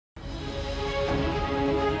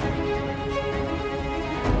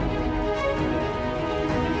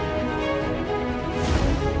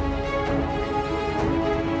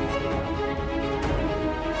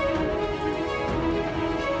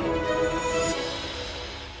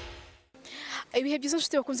Ibihe byiza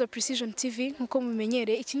nshuti bakunza Precision TV nkuko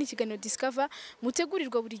mumenyere iki ni ikiganiro Discover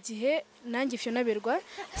mutegurirwa buri gihe nanjye Fiona Berwa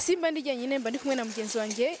simba ndi jyenyine mba ndi kumwe na mugenzi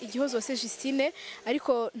wanjye Igihozo wase Justine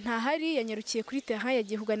ariko ntahari yanyarukiye kuri terrain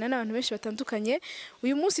yagiye kugana n'abantu benshi batandukanye.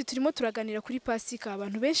 Uyu munsi turimo turaganira kuri Pasika.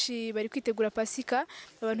 Abantu benshi bari kwitegura Pasika,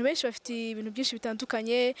 abantu benshi bafite ibintu byinshi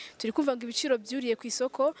bitandukanye, turi kumva ngo ibiciro byuriye ku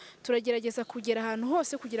isoko, turagerageza kugera ahantu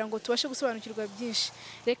hose kugira ngo tubashe gusobanukirwa byinshi.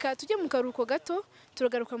 Reka tujye mu karuhuko gato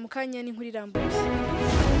turagaruka mu kanya n'inkuru irambuye.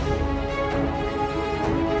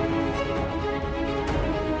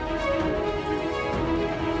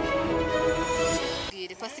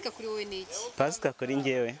 Pasika kuri wowe ni iki? Pasika kuri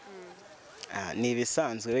njyewe ni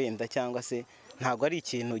ibisanzwe wenda cyangwa se ntago ari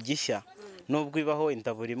ikintu gishya nubwo ibaho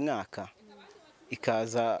wenda buri mwaka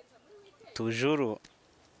ikaza tujuru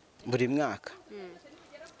buri mwaka.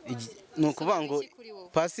 Ni ukuvuga ngo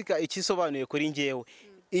Pasika ikisobanuye kuri njyewe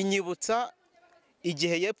inyibutsa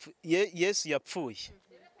igihe Yesu yapfuye,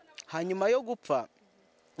 hanyuma yo gupfa,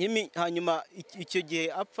 hanyuma icyo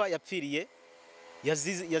gihe apfa yapfiriye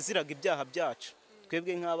yaziraga ibyaha byacu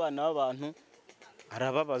twebwe nk'abana b'abantu,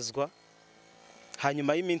 arababazwa,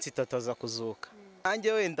 hanyuma y'iminsi 3 aza kuzuka.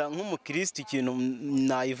 Nanjye wenda nk'umukristo ikintu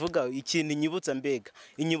nayivuga, ikintu inyibutsa mbega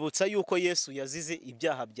inyibutsa yuko Yesu yazize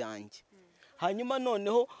ibyaha byanjye. Hanyuma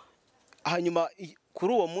noneho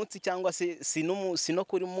kuri uwo munsi cyangwa se sino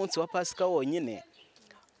kuri munsi wa Pasika wonyine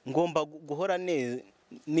ngomba guhora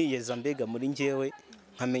niyeza mbega muri njyewe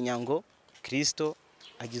nkamenya ngo Kristo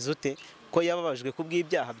agize ute ko yababajwe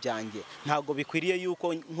kubw'ibyaha byanjye. Ntago bikwiriye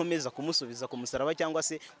yuko nkomeza kumusubiza ku musaraba cyangwa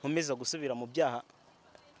se nkomeza gusubira mu byaha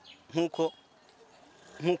nkuko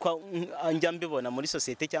njya mbibona muri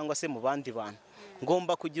societe cyangwa se mu bandi bantu.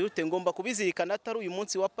 Ngomba kugira ute, ngomba kubizirikana atari uyu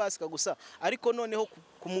munsi wa Pasika gusa, ariko noneho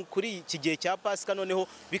kuri iki gihe cya Pasika noneho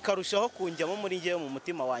bikarushaho kunjyamo muri njyewe mu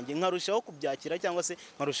mutima wanjye, nkarushaho kubyakira cyangwa se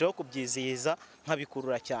nkarushaho kubyizihiza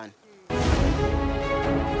nkabikurura cyane.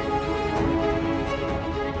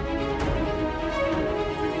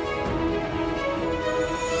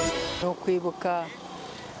 No kwibuka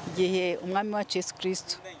igihe umwami wacu Yesu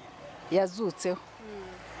Kristo yazutseho.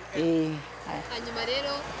 Hanyuma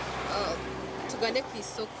rero tugane ku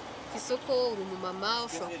isoko uri umumama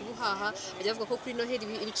ushobora kubuhaha, bajya bavuga ko kuri Noheli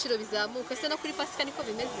ibiciro bizamuka, ese no kuri Pasika niko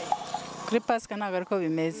bimeze? Kuri Pasika ntabwo ariko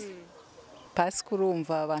bimeze. Pasika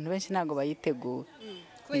urumva abantu benshi ntabwo bayitegura.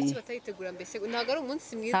 Kubera iki batayitegura mbese? Ntabwo ari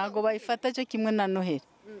umunsi mwiza? Ntabwo bayifata cyo kimwe na Noheli.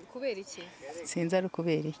 Kubera iki? Sinzi ari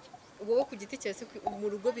kubera iki. Ubwo ku giti cyose mu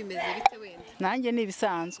rugo bimeze bite wenda? Nanjye ni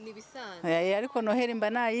ibisanzwe. Ni ibisanzwe. Ariko Noheli mba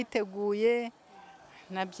nayiteguye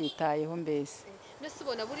nabyitayeho mbese. Nese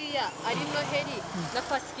ubona buriya ari Noheli na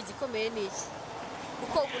Pasika igikomeye ni iki?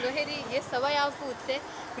 Kuko Noheli Yesu aba yavutse,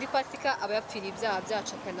 kuri Pasika aba yapfiriye ibyaha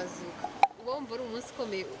byacu akanazuka. Ubumva ari umunsi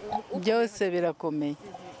ukomeye. Byose birakomeye.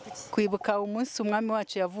 Kwibuka umunsi umwami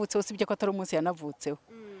wacu yavutse usibye ko atari umunsi yanavutseho.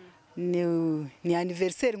 Ni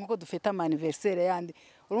anniversaire nkuko dufite anniversaire yandi.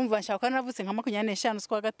 Urumva nshaka navutse nka 25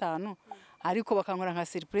 z'ukwa gatanu, ariko bakankora nka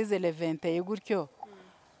surprise le 21 gutyo.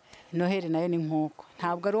 Noheli nayo ni nkuko.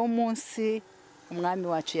 Ntabwo ari umunsi umwami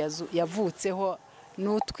wacu yavutseho,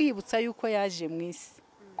 n'utwibutsa yuko yaje mu isi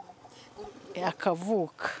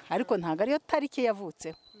akavuka, ariko ntabwo ariyo tariki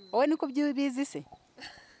yavutseho. Wowe niko byubizi se?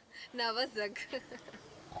 Nabazaga.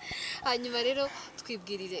 Hanyuma rero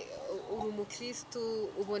twibwirire, uri umukristo,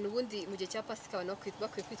 ubona ubundi mu gihe cya Pasika abantu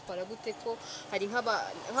bakwiye kwitwara gute? Ko hari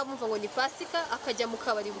nk'abumva ngo ni Pasika akajya mu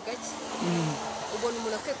kabari bugake. Ubona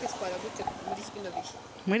umuntu akwiye kwitwara gute muri bino bihe?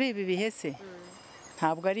 Muri ibi bihe se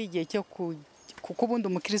ntabwo ari igihe cyo kuko ubundi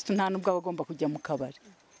umukristo nta nubwo agomba kujya mu kabari.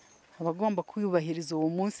 Abagomba kwiyubahiriza uwo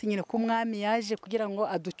munsi nyine ko umwami yaje kugira ngo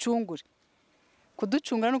aducungure.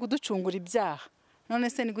 Kuducungura no kuducungura ibyaha. None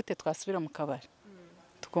se ni gute twasubira mu kabari?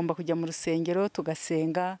 Tugomba kujya mu rusengero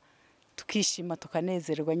tugasenga, tukishima,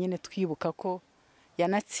 tukanezerwa nyine twibuka ko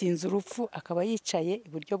yanatsinze urupfu, akaba yicaye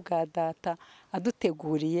iburyo bwa Data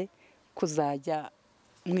aduteguriye kuzajya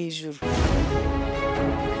mu ijuru.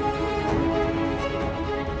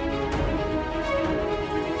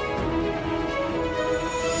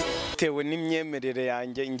 Tewe n'imyemerere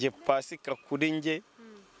yanjye nge Pasika kuri nge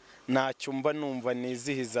ntacyo mba numva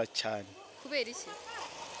nizihiza cyane. Kubera iki?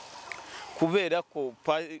 Kubera ko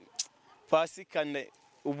Pasika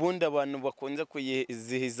ubundi abantu bakunze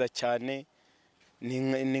kuyizihiza cyane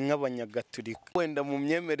ni nk'abanyagatulika, wenda mu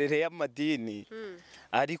myemerere y'amadini,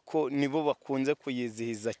 ariko nibo bakunze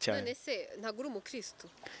kuyizihiza cyane. None se ntabwo uri umukristo?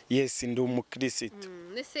 Yes, ndi umukristo.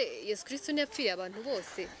 Nese Yesu Kristo ntiyapfiriye abantu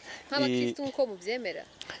bose nk'abakristo nkuko mubyemera?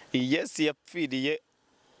 Yesu yapfiriye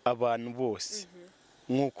abantu bose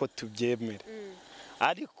nkuko tubyemera,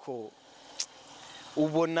 ariko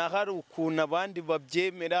ubona hari ukuntu abandi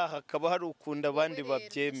babyemera hakaba hari ukuntu abandi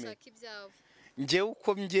babyemera njyewe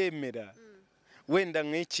uko mbyemera wenda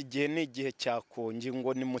nk'iki gihe ni igihe cya konji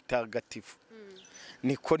ngo ni mutagatifu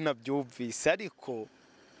niko nabyumvise ariko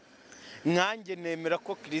nkanjye nemera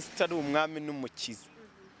ko Kristo ari umwami n'umukiza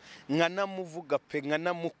nkanamuvuga pe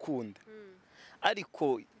nkanamukunda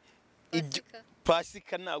ariko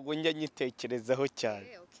Pasika ntabwo njya nyitekerezaho cyane.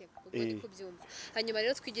 Hanyuma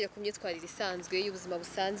rero twigire ku myitwarire isanzwe y'ubuzima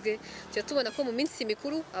busanzwe cyo tubona ko mu minsi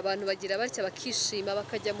mikuru abantu bagira batya bakishima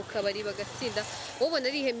bakajya mu kabari bagasinda ubona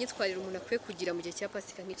ari ihe myitwarire umuntu akwiye kugira mu gihe cya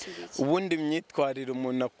Pasika nk'iki ngiki. Ubundi myitwarire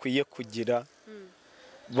umuntu akwiye kugira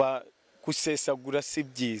gusesagura si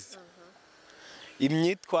byiza.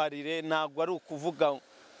 Imyitwarire ntabwo ari ukuvuga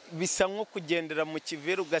bisa nko kugendera mu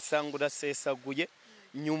kivero ugasanga urasesaguye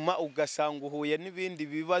nyuma ugasanga uhuye n'ibindi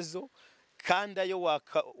bibazo kandi ayo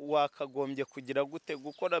wakagombye kugira gute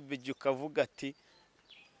gukora bije ukavuga ati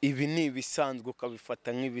ibi ni ibisanzwe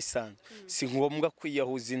ukabifata nk'ibisanzwe si ngombwa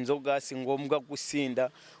kwiyahuza inzoga si ngombwa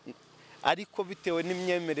gusinda ariko bitewe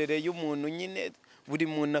n'imyemerere y'umuntu nyine buri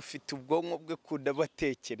muntu afite ubwonko bwe kuda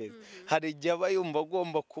batekereza hari igihe aba yumva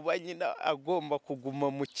agomba kuba nyine agomba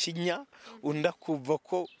kuguma mu kinya unda kuva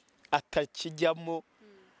ko atakijyamo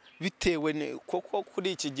bitewe koko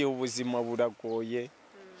kuri iki gihe ubuzima buragoye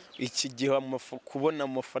iki gihe kubona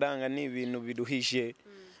amafaranga ni ibintu biruhije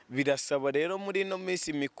birasaba rero muri ino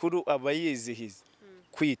minsi mikuru abayizihiza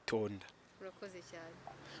kwitonda. Murakoze cyane.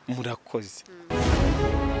 Murakoze.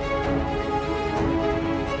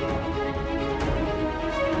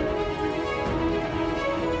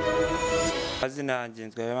 Azina yanjye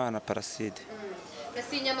Nzwabimana Paraside.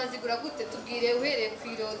 Ese inyama zigura gute tubwire uhereye ku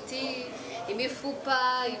iroti imifupa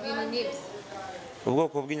ibintu nk'ibyo.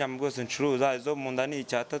 Ubwoko bw'inyama bwose ncuruza izo mu nda ni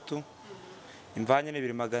 3, imvanye ni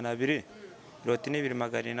 200, iroti ni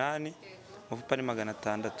 280, umufupa ni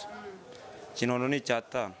 600, kinono ni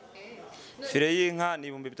 5, fire y'inka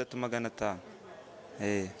ni 3500.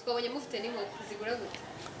 Twabonye mufite n'inkoko zigura gute?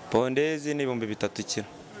 Pondezi ni 3000 kilo.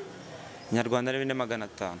 Nyarwanda ni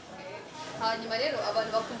 4500. Hanyuma rero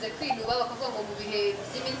abantu bakunze kwinuba bakavuga ngo mu bihe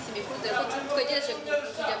by'iminsi mikuru dore ko twegereje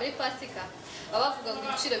kujya muri Pasika abavuga ngo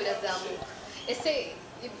ibiciro birazamuka. Ese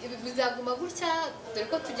bizaguma gutya dore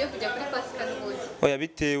ko tugiye kujya kuri Pasika n'ubundi? Oya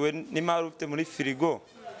bitewe n'imari ufite muri firigo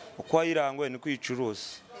uko wayirangwe ni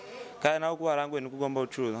kwicuruza kandi naho uko warangwe ni ugomba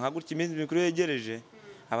gucuruza nka gutya iminsi mikuru yegereje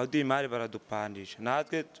abaduye imari baradupandisha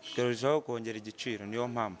natwe tukarushaho kongera igiciro niyo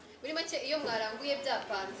mpamvu. Muri make iyo mwaranguye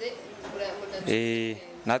byapanze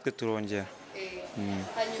natwe turongera.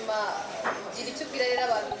 Hanyuma gira icyo ubwira rero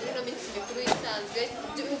abantu muri ino minsi mikuru isanzwe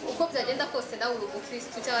uko byagenda kose nawe uri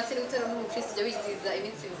umukristo cyangwa se n'utari n'umukristo ujya wizihiza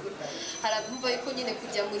iminsi mikuru hari abumva yuko nyine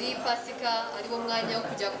kujya muri Pasika ari wo mwanya wo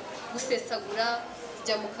kujya gusesagura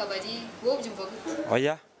kujya mu kabari wowe ubyumva gute?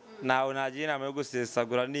 Oya nawe nagira inama yo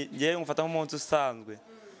gusesagura ngiye ngufata nk'umunsi usanzwe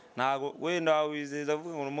ntago wenda wawizihiza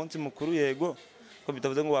uvuga ngo umunsi mukuru yego ko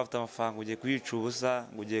bitavuze ngo wafite amafaranga ugiye kuyica ubusa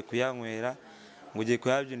ngo ugiye kuyanywera ngo ugiye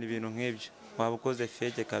kuyabyina ibintu nk'ibyo waba ukoze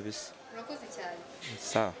feke kabisa. Murakoze cyane.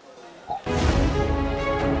 Sawa.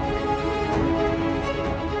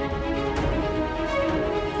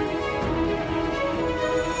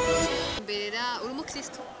 Mbera uri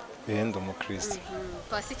umukristo? Ndi umukristo.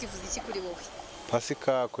 Pasika ivuze iki kuri wowe?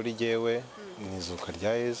 Pasika kuri jyewe ni izuka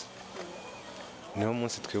rya Yesu. Niho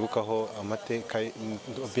munsi twibukaho amateka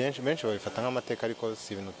benshi babifata nk'amateka ariko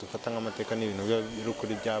si ibintu dufata nk'amateka ni ibintu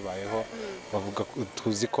by'ukuri byabayeho bavuga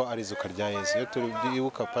tuzi ko ari izuka rya Yesu. Iyo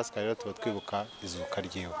turibuka Pasika rero tuba twibuka izuka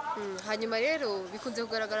ryiwe. Hanyuma rero bikunze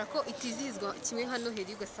kugaragara ko itizizwa kimwe nka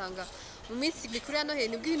Noheli ugasanga mu minsi mikuru ya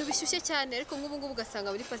Noheli nibwo ibintu bishyushye cyane ariko nk'ubu ngubu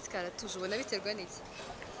ugasanga muri Pasika haratuje ubona biterwa n'iki?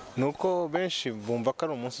 Nuko benshi bumva ko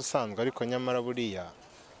ari umunsi usanzwe ariko nyamara buriya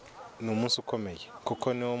ni umunsi ukomeye kuko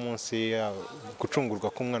niwo munsi gucungurwa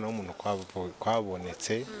k'umwana w'umuntu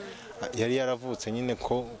kwabonetse yari yaravutse nyine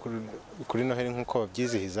ko kuri Noheli nk'uko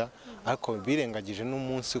babyizihiza ariko birengagije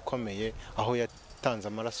n'umunsi ukomeye aho yatanze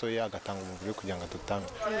amaraso ye agatanga umubiri kugira ngo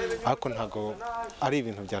adutange ariko ntago ari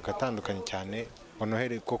ibintu byakatandukanye cyane ngo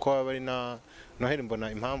Noheli kuko aba ari na Noheli mbona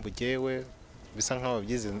impamvu jyewe bisa nk'aho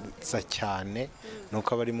babyizihiza cyane nuko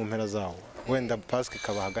aba ari mu mpera zawo wenda Pasika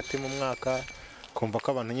ikaba hagati mu mwaka kumva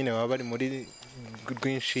ko abantu nyine baba bari muri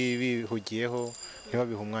rwinshi bihugiyeho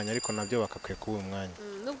ntibabihe umwanya ariko nabyo bakakwiye kuba umwanya.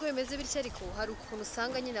 Nubwo bimeze bityo ariko hari ukuntu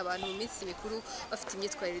usanga nyine abantu mu minsi mikuru bafite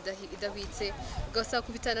imyitwarire idahwitse ugasanga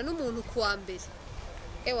kubitana n'umuntu kuwa mbere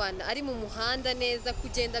ewana ari mu muhanda neza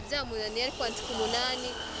kugenda byamunaniye ariko kwandika umunani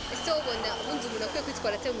ese ubona ubundi umuntu akwiye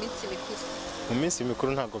kwitwara ate mu minsi mikuru? Mu minsi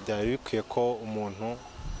mikuru ntabwo byari bikwiye ko umuntu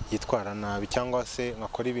yitwara nabi cyangwa se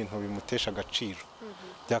akora ibintu bimutesha agaciro.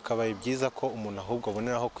 byakabaye byiza ko umuntu ahubwo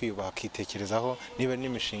aboneraho kwiyubaha akitekerezaho niba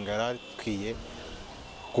n'imishinga yari akwiye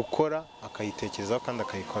gukora akayitekerezaho kandi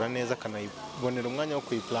akayikora neza akanayibonera umwanya wo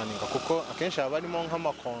kuyipulaninga kuko akenshi haba harimo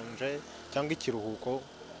nk'amakonje cyangwa ikiruhuko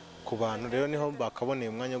ku bantu rero niho bakaboneye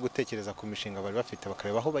umwanya wo gutekereza ku mishinga bari bafite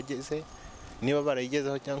bakareba aho bageze niba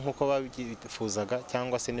barayigezeho cyangwa nk'uko babyifuzaga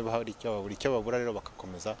cyangwa se niba hari icyo babura rero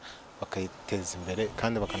bagakomeza bakayiteza imbere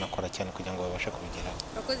kandi bakanakora cyane kugira ngo babashe kubigeraho.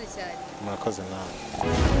 Murakoze cyane. Murakoze nawe.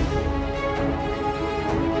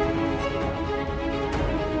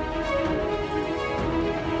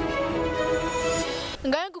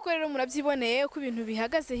 ngaho guko rero murabyiboneye uko ibintu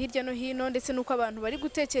bihagaze hirya no hino ndetse n'uko abantu bari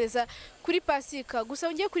gutekereza kuri Pasika. Gusa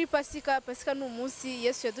ngiye kuri Pasika ni umunsi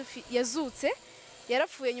Yesu yazutse,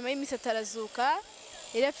 yarapfuye nyuma y'iminsi atarazuka,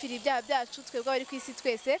 yari yapfiriye ibyaha byacu twebwe abari ku isi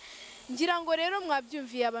twese. Ngira ngo rero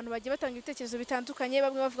mwabyumviye abantu bagiye batanga ibitekerezo bitandukanye,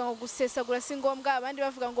 bamwe bavuga ngo gusesagura si ngombwa, abandi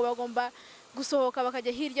bavuga ngo bagomba gusohoka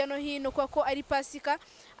bakajya hirya no hino kuko ari Pasika.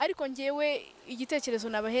 Ariko ngewe igitekerezo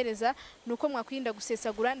nabahereza nuko mwakwirinda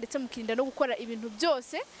gusesagura ndetse mukirinda no gukora ibintu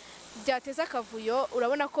byose byateza akavuyo.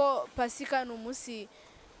 Urabona ko Pasika ni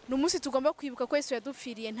umunsi tugomba kwibuka ko Yesu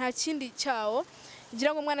yadupfiriye, nta kindi cyawo.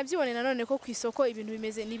 Ngira ngo mwanabyibone nanone ko ku isoko ibintu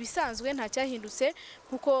bimeze nibisanzwe, nta cyahindutse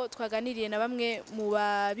kuko twaganiriye na bamwe mu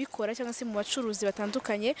babikora cyangwa se mu bacuruzi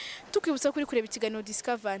batandukanye. Tukwibutsa kuri kureba ikiganiro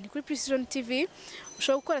Discover ni kuri Precision TV,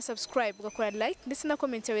 ushobora gukora subscribe, ugakora like ndetse na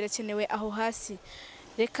comment yawe irakenewe aho hasi.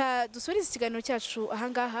 Reka dusoreze ikiganiro cyacu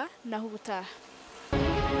ahangaha naho ubutaha.